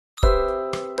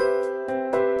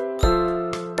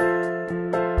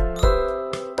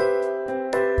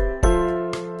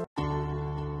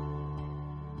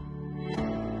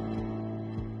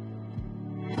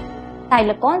Thai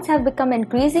Lakorns have become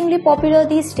increasingly popular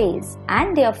these days,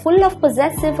 and they are full of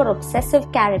possessive or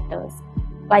obsessive characters.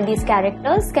 While these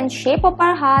characters can shape up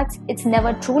our hearts, it's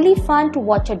never truly fun to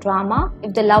watch a drama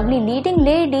if the lovely leading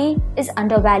lady is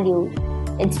undervalued.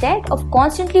 Instead of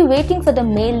constantly waiting for the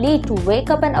male lead to wake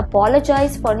up and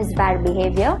apologize for his bad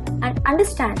behavior and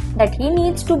understand that he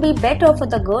needs to be better for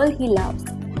the girl he loves.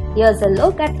 Here's a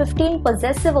look at 15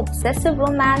 possessive obsessive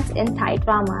romance in Thai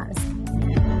dramas.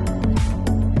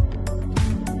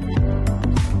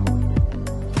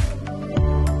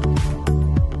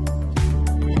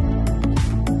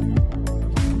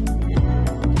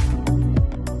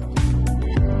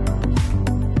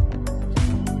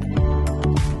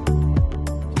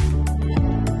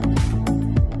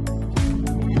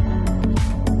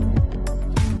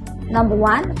 Number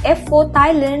 1. F4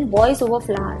 Thailand Boys Over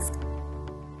Flowers.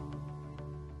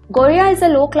 Goria is a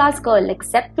low-class girl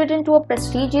accepted into a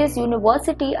prestigious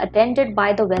university attended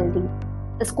by the wealthy.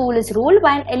 The school is ruled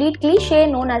by an elite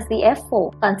cliché known as the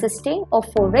F4, consisting of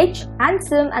 4 rich,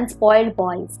 handsome and spoiled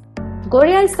boys.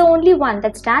 Goria is the only one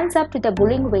that stands up to their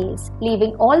bullying ways,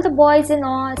 leaving all the boys in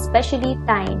awe, especially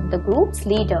Time, the group's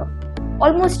leader.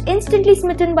 Almost instantly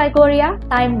smitten by Goria,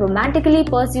 Time romantically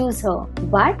pursues her,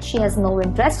 but she has no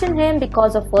interest in him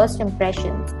because of first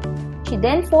impressions. She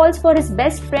then falls for his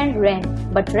best friend Ren,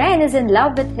 but Ren is in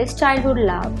love with his childhood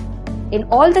love. In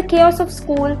all the chaos of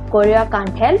school, Goria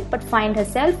can't help but find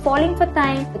herself falling for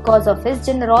Time because of his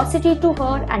generosity to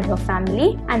her and her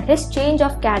family and his change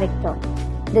of character.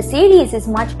 The series is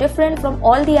much different from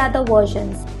all the other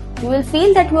versions. You will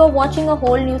feel that you are watching a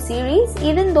whole new series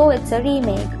even though it's a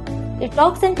remake. It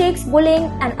talks and takes bullying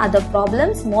and other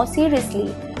problems more seriously.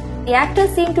 The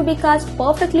actors seem to be cast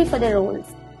perfectly for their roles.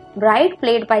 Bride,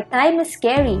 played by Time, is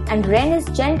scary and Ren is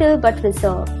gentle but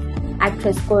reserved.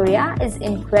 Actress Goria is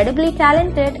incredibly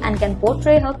talented and can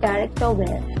portray her character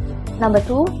well. Number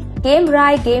 2.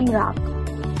 Rai Game Rak.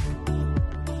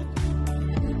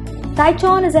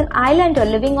 Saichon is an islander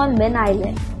living on Min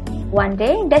Island. One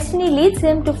day, destiny leads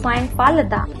him to find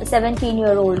Falada, a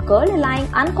 17-year-old girl lying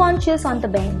unconscious on the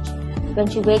bench. When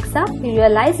she wakes up, he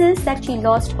realizes that she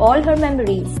lost all her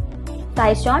memories.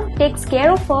 Saichon takes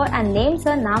care of her and names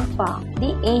her Nangfa,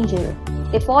 the angel.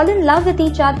 They fall in love with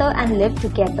each other and live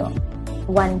together.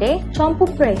 One day,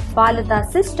 Chompupre,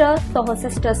 Falada's sister, saw her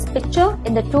sister's picture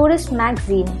in the tourist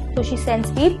magazine, so she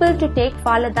sends people to take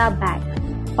Falada back.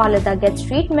 Falada gets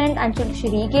treatment until she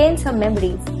regains her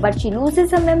memories, but she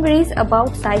loses her memories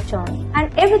about Saichon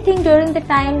and everything during the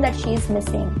time that she is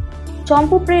missing.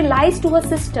 Chompupre lies to her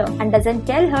sister and doesn't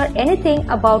tell her anything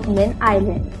about Min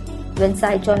Island. When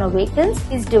Saichon awakens,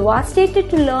 he is devastated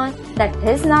to learn that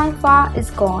his Nangfa is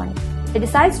gone. He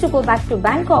decides to go back to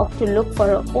Bangkok to look for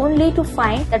her, only to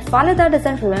find that Falada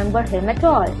doesn't remember him at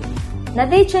all.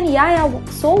 Nadej and Yaya work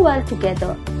so well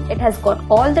together. It has got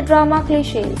all the drama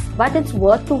cliches, but it's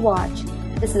worth to watch.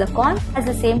 This Lakorn has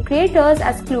the same creators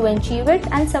as Keun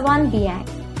and Sawan Biang.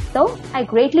 So, I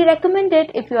greatly recommend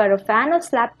it if you are a fan of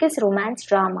slapkiss romance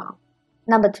drama.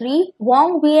 Number 3.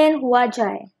 Wong Wien Hua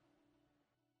Jai.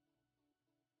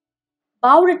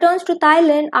 Bao returns to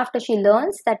Thailand after she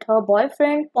learns that her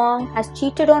boyfriend Pong has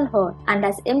cheated on her and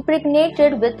has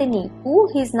impregnated Vitini, who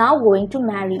he is now going to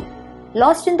marry.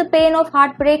 Lost in the pain of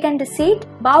heartbreak and deceit,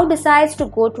 Bao decides to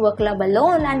go to a club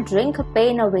alone and drink her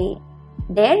pain away.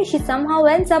 There, she somehow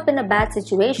ends up in a bad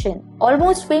situation,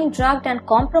 almost being drugged and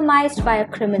compromised by a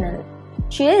criminal.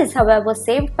 She is, however,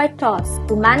 saved by Toss,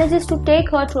 who manages to take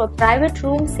her to a private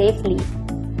room safely.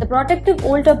 The protective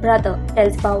older brother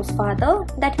tells Bao's father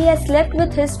that he has slept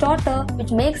with his daughter,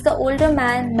 which makes the older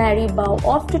man marry Bao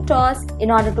off to Toss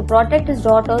in order to protect his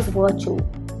daughter's virtue.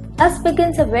 Thus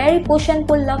begins a very push and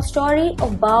pull love story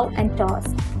of Bao and Toss.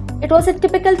 It was a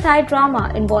typical Thai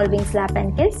drama involving slap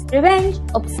and kiss, revenge,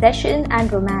 obsession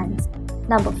and romance.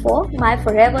 Number 4. My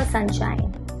Forever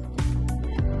Sunshine.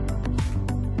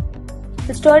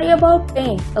 The story about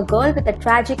Pain, a girl with a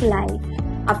tragic life.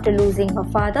 After losing her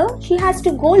father, she has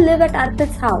to go live at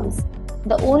Arpit's house.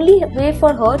 The only way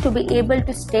for her to be able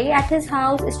to stay at his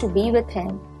house is to be with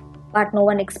him. But no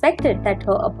one expected that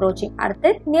her approaching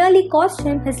Arpit nearly cost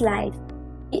him his life.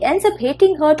 He ends up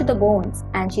hating her to the bones,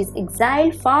 and she's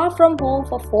exiled far from home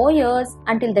for 4 years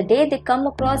until the day they come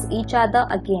across each other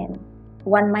again.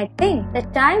 One might think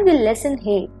that time will lessen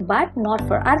hate, but not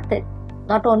for Arpit.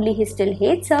 Not only he still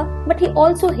hates her, but he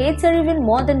also hates her even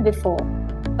more than before.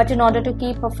 But in order to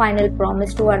keep her final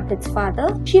promise to Arpit's father,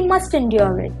 she must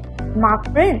endure it.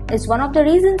 Mark Prin is one of the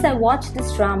reasons I watched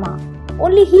this drama.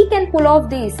 Only he can pull off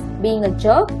these, being a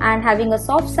jerk and having a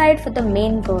soft side for the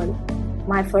main girl.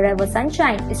 My Forever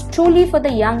Sunshine is truly for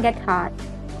the young at heart.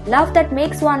 Love that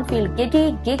makes one feel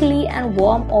giddy, giggly and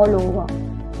warm all over.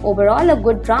 Overall, a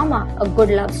good drama, a good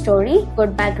love story,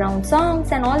 good background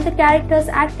songs and all the characters'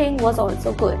 acting was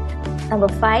also good. Number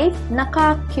 5.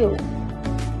 Nakark Kaew.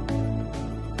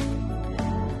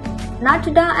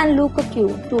 Natada and Lakorn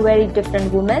Kaew, two very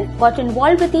different women, got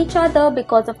involved with each other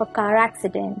because of a car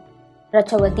accident.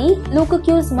 Rachawati, Lakorn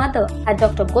Kaew's mother, had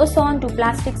Dr. Goson do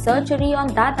plastic surgery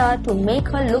on Dada to make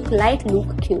her look like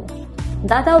Lakorn Kaew.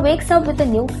 Dada wakes up with a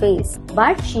new face,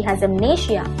 but she has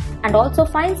amnesia and also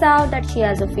finds out that she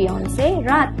has a fiancé,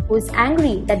 Rat, who is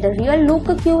angry that the real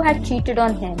Lakorn Kaew had cheated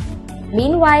on him.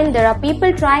 Meanwhile, there are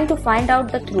people trying to find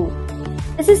out the truth.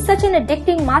 This is such an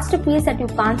addicting masterpiece that you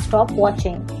can't stop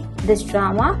watching. This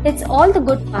drama hits all the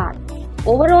good parts.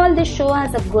 Overall, this show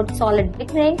has a good solid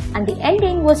beginning and the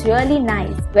ending was really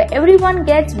nice, where everyone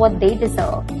gets what they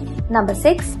deserve. Number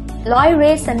 6.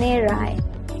 Leh Sanae Rai.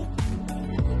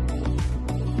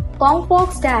 Kong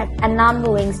Pok's dad and Nam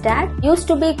Noing's dad used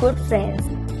to be good friends.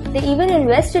 They even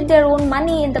invested their own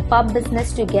money in the pub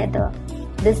business together.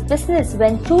 This business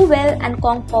went too well and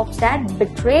Kong Pok's dad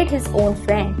betrayed his own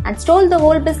friend and stole the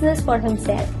whole business for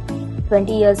himself.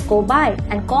 20 years go by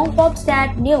and Kong Pok's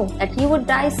dad knew that he would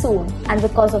die soon, and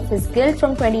because of his guilt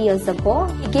from 20 years ago,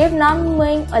 he gave Nam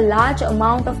Noing a large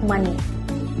amount of money.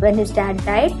 When his dad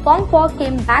died, Kong Pok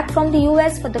came back from the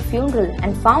US for the funeral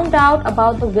and found out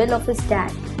about the will of his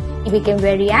dad. He became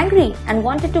very angry and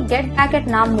wanted to get back at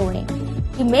Nam Noing.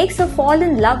 He makes her fall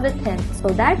in love with him so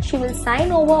that she will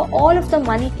sign over all of the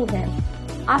money to him.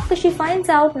 After she finds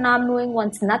out Nam Noing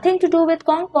wants nothing to do with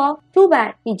Kong Pok, too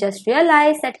bad, he just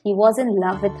realized that he was in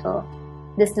love with her.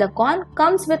 This Lakorn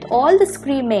comes with all the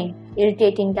screaming,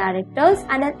 irritating characters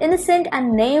and an innocent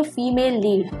and naive female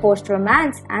lead,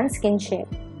 post-romance and skinship.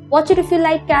 Watch it if you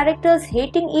like characters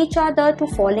hating each other to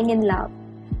falling in love.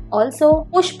 Also,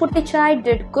 Push Puttichai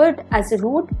did good as a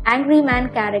rude, angry man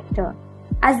character.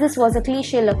 As this was a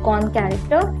cliché Lakorn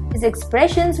character, his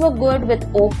expressions were good with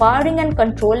overpowering and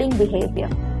controlling behavior.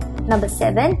 Number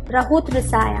 7. Rahut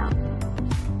Rissaya.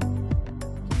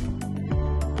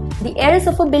 The heiress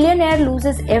of a billionaire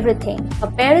loses everything.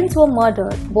 Her parents were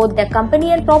murdered. Both their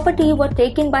company and property were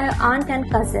taken by her aunt and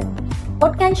cousin.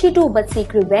 What can she do but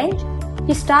seek revenge?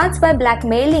 She starts by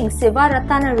blackmailing Siva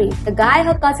Ratnari, the guy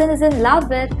her cousin is in love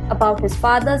with, about his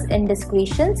father's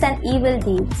indiscretions and evil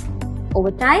deeds.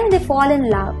 Over time, they fall in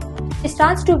love. She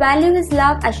starts to value his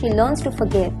love as she learns to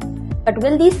forgive. But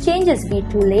will these changes be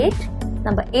too late?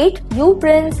 Number 8. You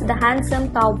Prince, the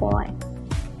handsome cowboy.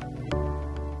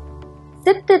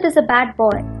 Siptit is a bad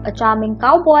boy, a charming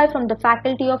cowboy from the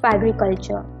Faculty of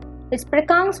Agriculture. It's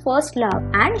Prakang's first love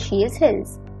and she is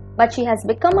his. But she has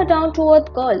become a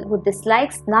down-to-earth girl who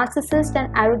dislikes narcissist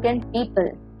and arrogant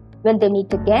people. When they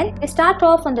meet again, they start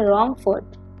off on the wrong foot.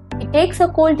 He takes her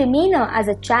cold demeanor as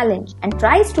a challenge and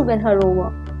tries to win her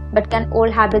over. But can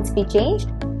old habits be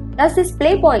changed? Does this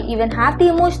playboy even have the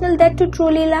emotional depth to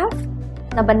truly love?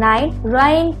 Number 9.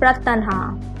 Raeng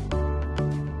Pradtanaha.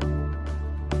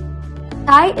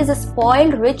 Thai is a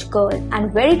spoiled rich girl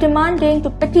and very demanding to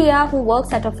Pitya, who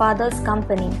works at her father's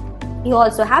company. He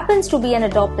also happens to be an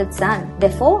adopted son,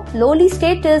 therefore lowly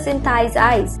status in Thai's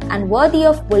eyes and worthy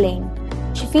of bullying.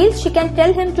 She feels she can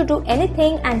tell him to do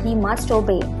anything and he must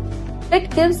obey. Pit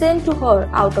gives in to her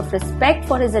out of respect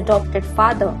for his adopted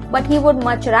father, but he would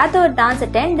much rather dance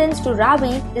attendance to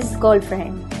Ravi, his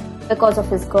girlfriend. Because of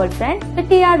his girlfriend,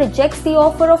 Pitya rejects the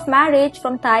offer of marriage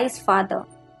from Thai's father.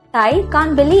 Thai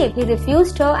can't believe he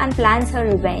refused her and plans her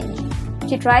revenge.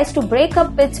 She tries to break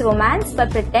up Pit's romance by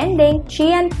pretending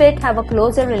she and Pit have a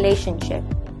closer relationship.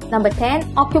 Number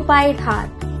 10. Occupied Heart.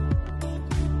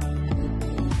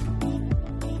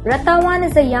 Ratawan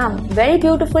is a young, very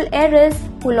beautiful heiress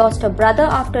who lost her brother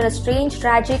after a strange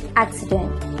tragic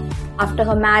accident. After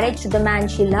her marriage to the man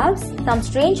she loves, some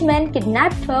strange men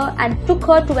kidnapped her and took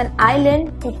her to an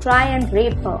island to try and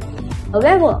rape her.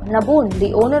 However, Naboon,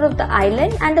 the owner of the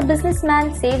island and the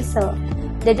businessman, saves her.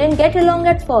 They didn't get along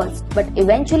at first, but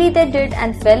eventually they did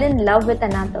and fell in love with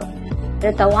another.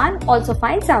 Ratawan also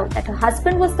finds out that her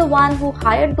husband was the one who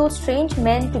hired those strange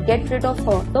men to get rid of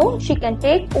her, so she can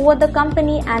take over the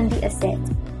company and the assets.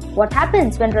 What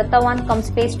happens when Ratawan comes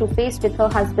face to face with her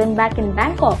husband back in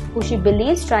Bangkok, who she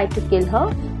believes tried to kill her?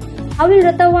 How will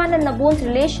Ratawan and Naboon's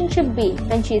relationship be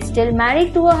when she is still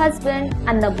married to her husband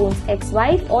and Naboon's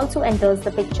ex-wife also enters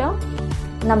the picture?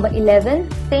 Number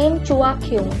 11. Same Chua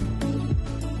Keun.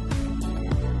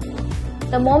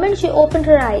 The moment she opened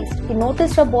her eyes, she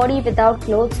noticed her body without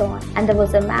clothes on, and there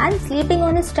was a man sleeping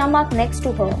on his stomach next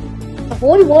to her. The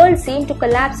whole world seemed to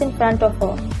collapse in front of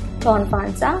her.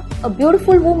 Chonfansa, a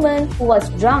beautiful woman who was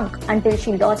drunk until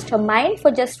she lost her mind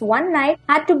for just one night,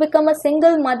 had to become a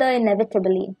single mother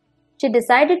inevitably. She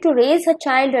decided to raise her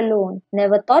child alone,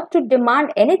 never thought to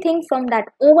demand anything from that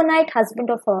overnight husband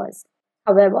of hers.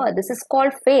 However, this is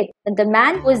called fate, when the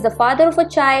man who is the father of a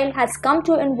child has come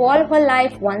to involve her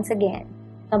life once again.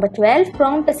 Number 12.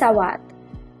 Prom Pissawat.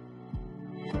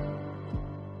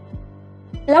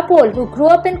 Lapol, who grew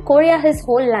up in Korea his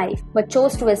whole life but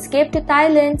chose to escape to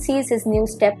Thailand, sees his new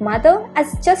stepmother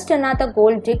as just another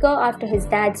gold digger after his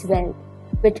dad's wealth.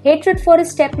 With hatred for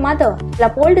his stepmother,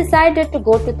 Lapol decided to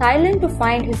go to Thailand to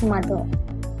find his mother.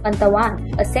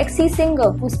 Pantawan, a sexy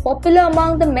singer who's popular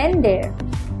among the men there.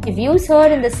 He views her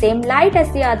in the same light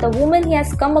as the other woman he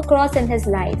has come across in his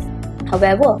life.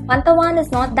 However, Pantawan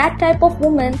is not that type of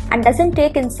woman and doesn't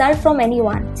take insult from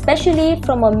anyone, especially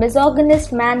from a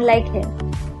misogynist man like him.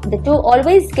 The two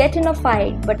always get in a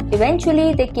fight, but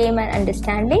eventually they came an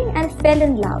understanding and fell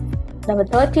in love. Number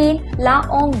 13. La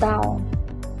Ong Dao.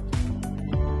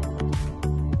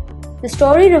 The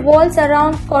story revolves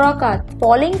around Korakat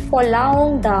falling for La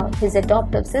Ong Dao, his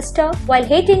adoptive sister, while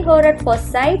hating her at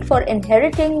first sight for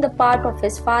inheriting the part of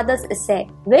his father's estate,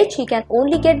 which he can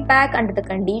only get back under the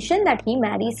condition that he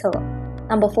marries her.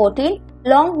 Number 14.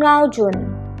 Lhong Ngao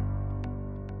Jun.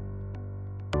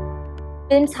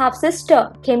 Pim's half-sister,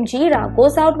 Kim Jira,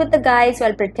 goes out with the guys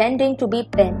while pretending to be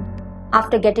Pim.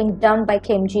 After getting dumped by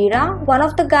Kim Jira, one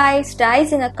of the guys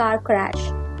dies in a car crash.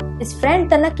 His friend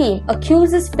Tanaki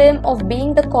accuses Pim of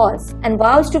being the cause and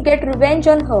vows to get revenge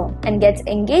on her and gets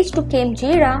engaged to Kim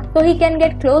Jira so he can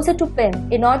get closer to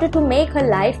Pim in order to make her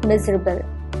life miserable.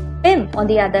 Pim, on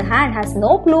the other hand, has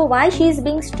no clue why she is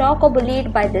being stalked or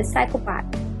bullied by this psychopath.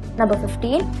 Number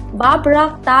 15. Barb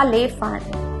Ta Le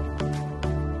Fan.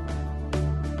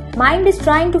 Mind is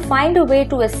trying to find a way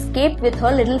to escape with her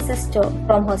little sister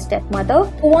from her stepmother,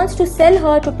 who wants to sell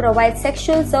her to provide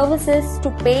sexual services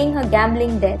to paying her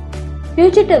gambling debt.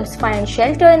 Fugitives find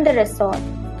shelter in the resort.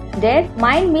 There,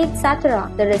 Mind meets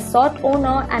Satra, the resort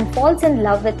owner, and falls in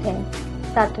love with him.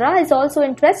 Satra is also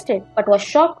interested, but was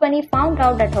shocked when he found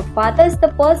out that her father is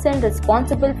the person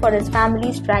responsible for his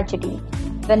family's tragedy.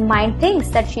 When Mind thinks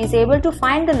that she is able to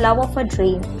find the love of her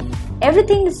dream,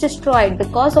 everything is destroyed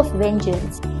because of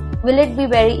vengeance. Will it be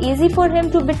very easy for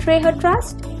him to betray her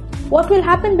trust? What will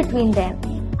happen between them?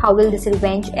 How will this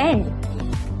revenge end?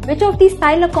 Which of these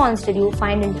Thai Lakorns did you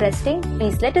find interesting?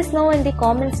 Please let us know in the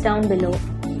comments down below.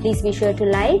 Please be sure to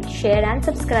like, share and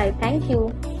subscribe. Thank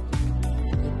you.